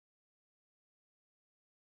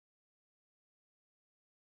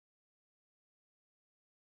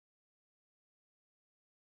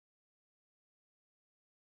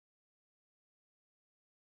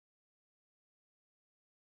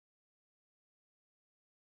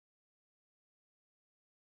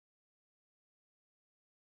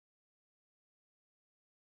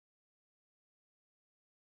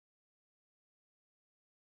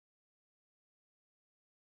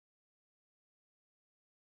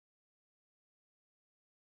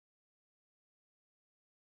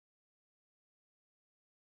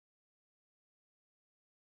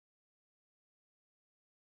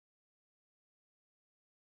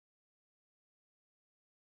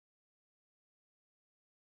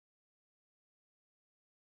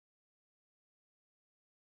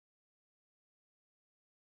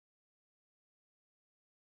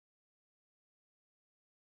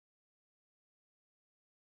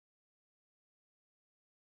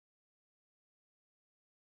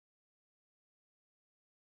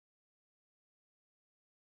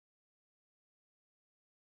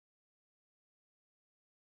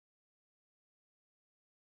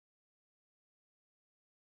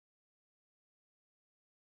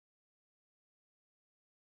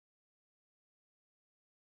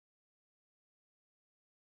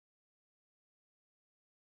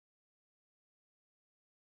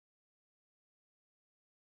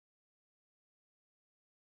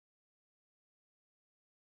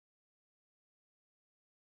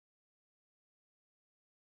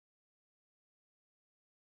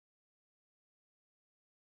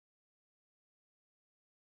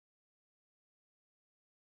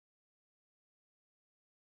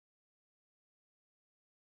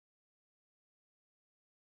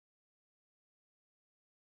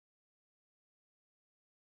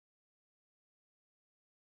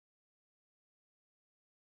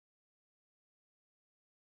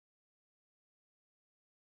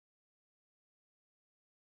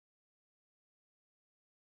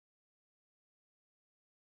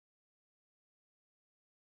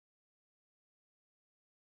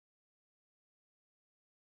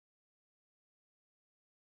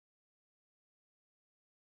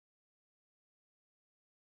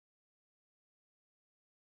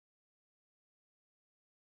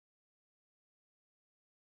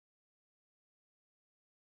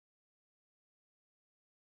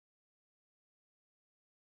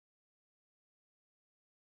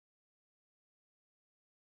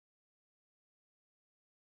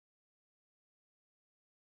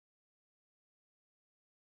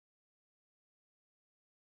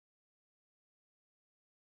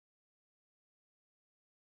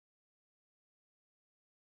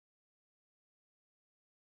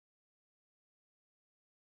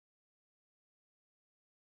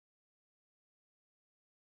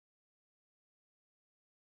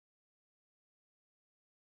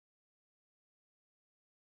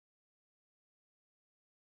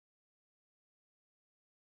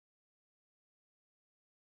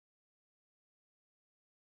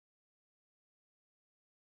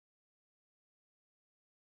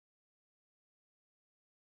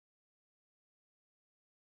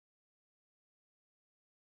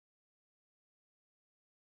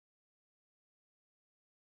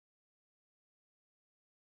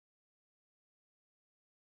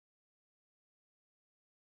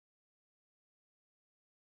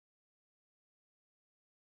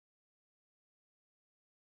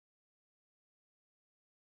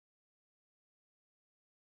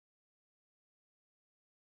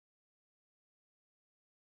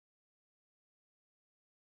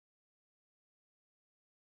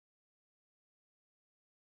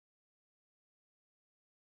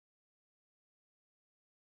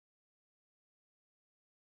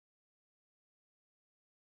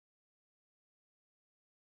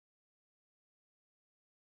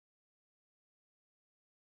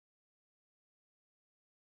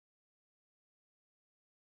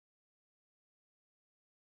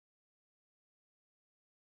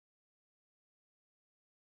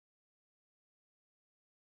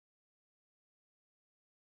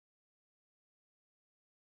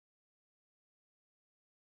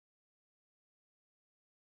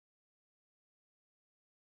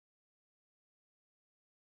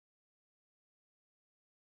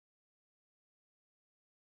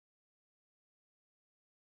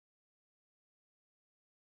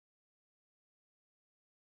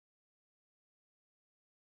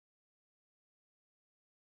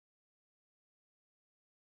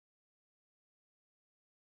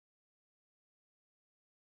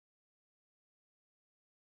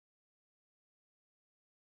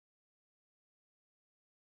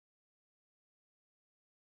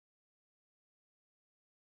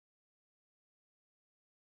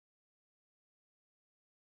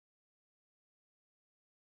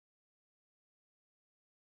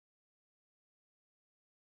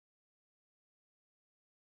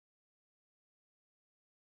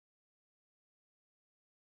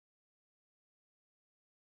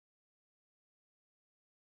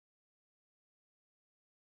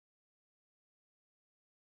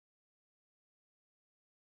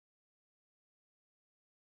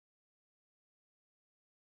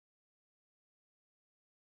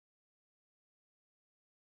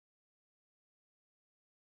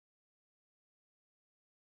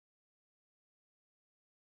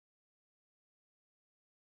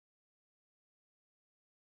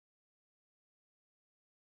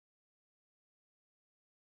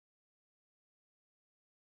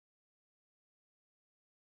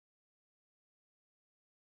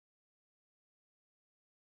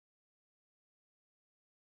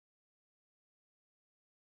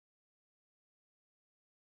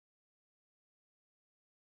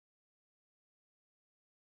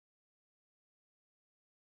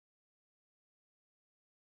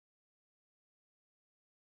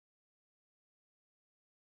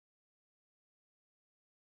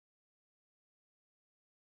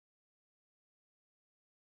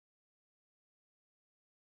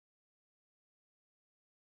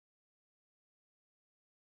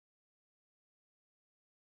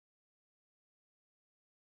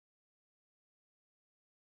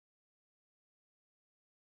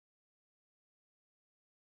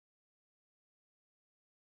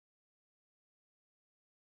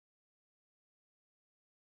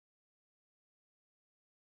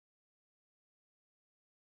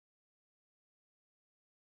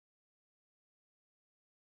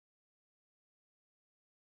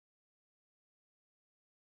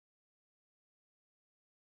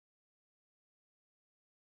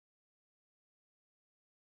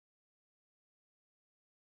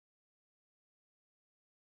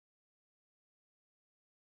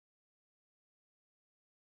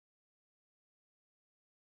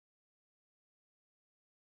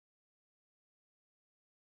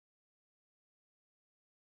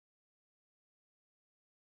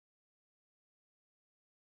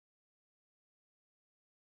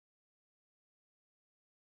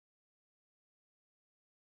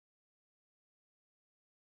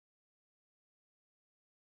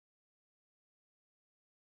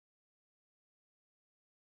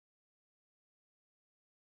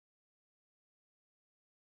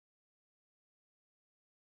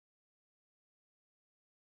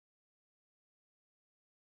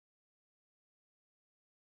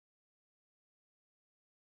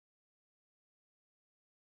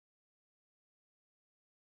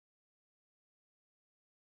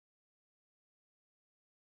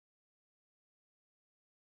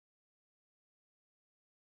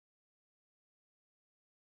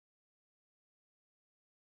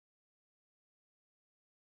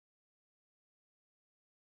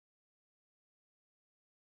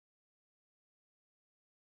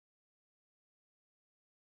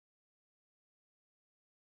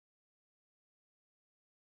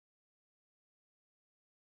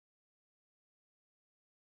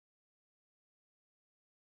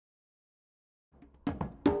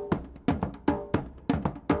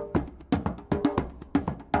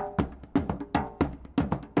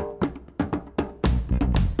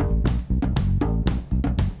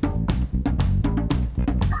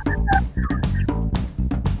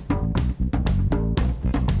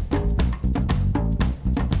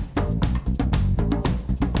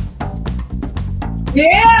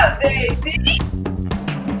Yeah, baby.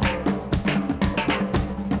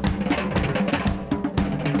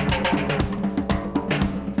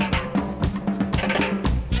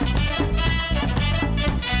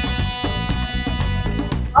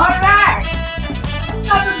 All right.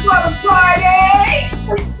 Another brother party.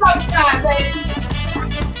 It's showtime, baby.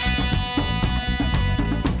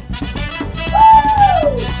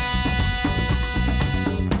 Woo!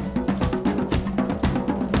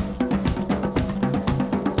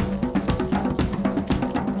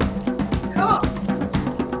 Come on.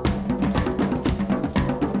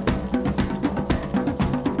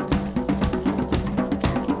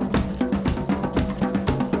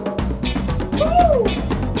 Woo!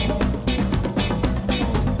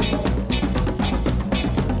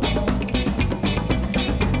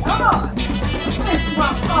 Come on. This is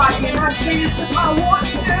my party and I dance if I want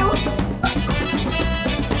to.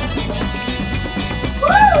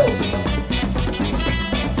 Woo!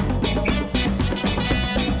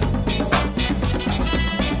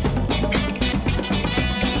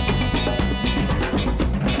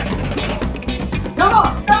 Come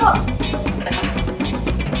on, come on.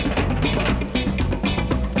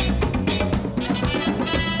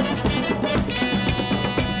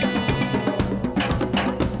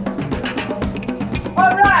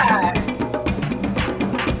 All right.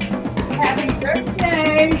 Happy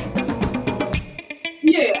birthday.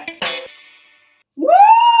 Yeah. Woo!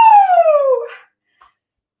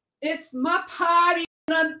 It's my party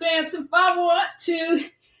and I'm dancing if I want to.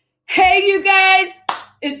 Hey, you guys.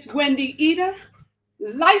 It's Wendy Ida,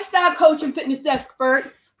 lifestyle coach and fitness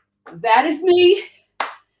expert. That is me.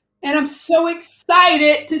 And I'm so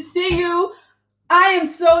excited to see you. I am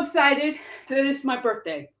so excited that it's my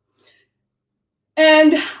birthday.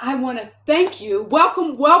 And I want to thank you.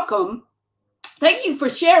 Welcome, welcome. Thank you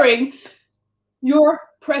for sharing your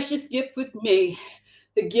precious gift with me,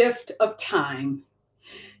 the gift of time.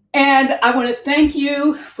 And I want to thank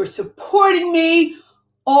you for supporting me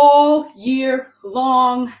all year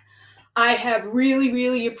long. I have really,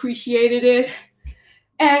 really appreciated it.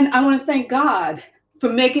 And I want to thank God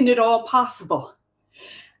for making it all possible.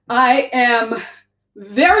 I am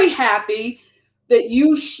very happy that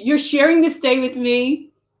you're sharing this day with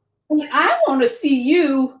me. And I want to see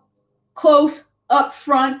you close, up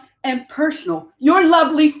front, and personal. Your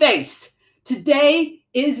lovely face. Today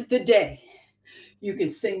is the day. You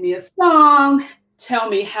can sing me a song, tell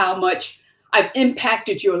me how much I've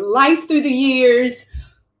impacted your life through the years,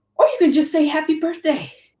 or you can just say happy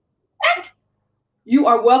birthday. And you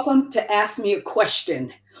are welcome to ask me a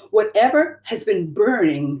question, whatever has been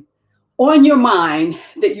burning on your mind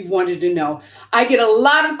that you've wanted to know. I get a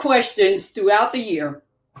lot of questions throughout the year,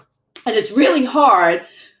 and it's really hard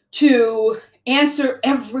to answer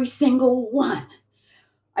every single one.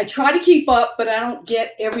 I try to keep up, but I don't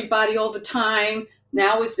get everybody all the time.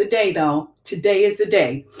 Now is the day, though. Today is the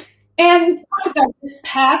day. And this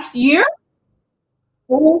past year,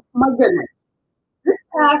 oh my goodness, this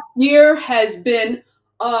past year has been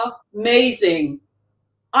amazing.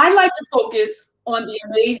 I like to focus on the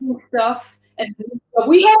amazing stuff, and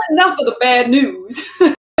we have enough of the bad news.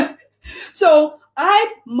 So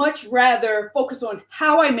I much rather focus on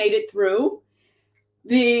how I made it through,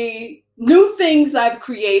 the new things I've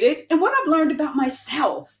created, and what I've learned about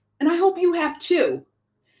myself. And I hope you have too.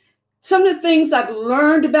 Some of the things I've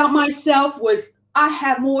learned about myself was I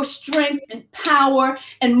have more strength and power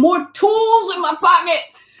and more tools in my pocket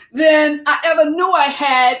than I ever knew I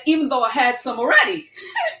had, even though I had some already.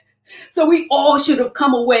 So we all should have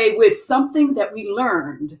come away with something that we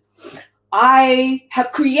learned. I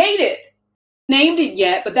have created, named it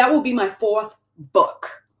yet, but that will be my 4th book.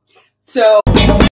 So